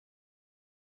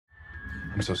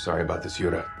I'm so sorry about this,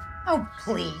 Yura. Oh,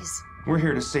 please. We're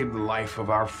here to save the life of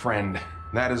our friend.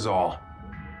 That is all.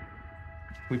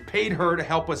 We paid her to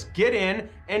help us get in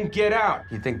and get out.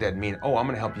 You'd think that'd mean, oh, I'm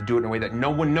gonna help you do it in a way that no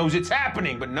one knows it's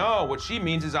happening. But no, what she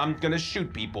means is I'm gonna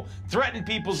shoot people, threaten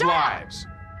people's lives.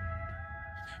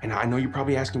 And I know you're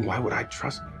probably asking, why would I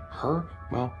trust her?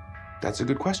 Well, that's a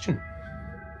good question.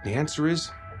 The answer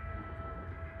is,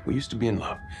 we used to be in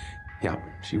love. Yeah,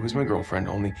 she was my girlfriend,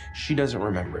 only she doesn't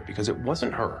remember it because it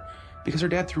wasn't her. Because her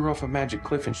dad threw her off a magic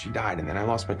cliff and she died, and then I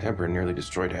lost my temper and nearly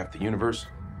destroyed half the universe.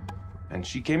 And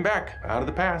she came back out of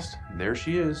the past. There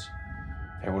she is.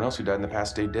 Everyone else who died in the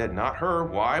past stayed dead, not her.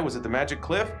 Why? Was it the magic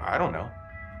cliff? I don't know.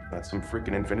 That's some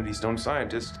freaking Infinity Stone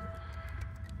scientist.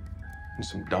 And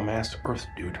some dumbass Earth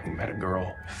dude who met a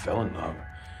girl, fell in love.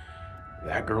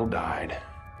 That girl died,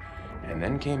 and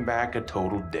then came back a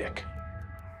total dick.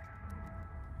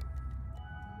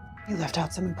 You left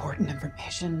out some important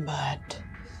information, but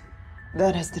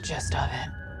that is the gist of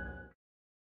it.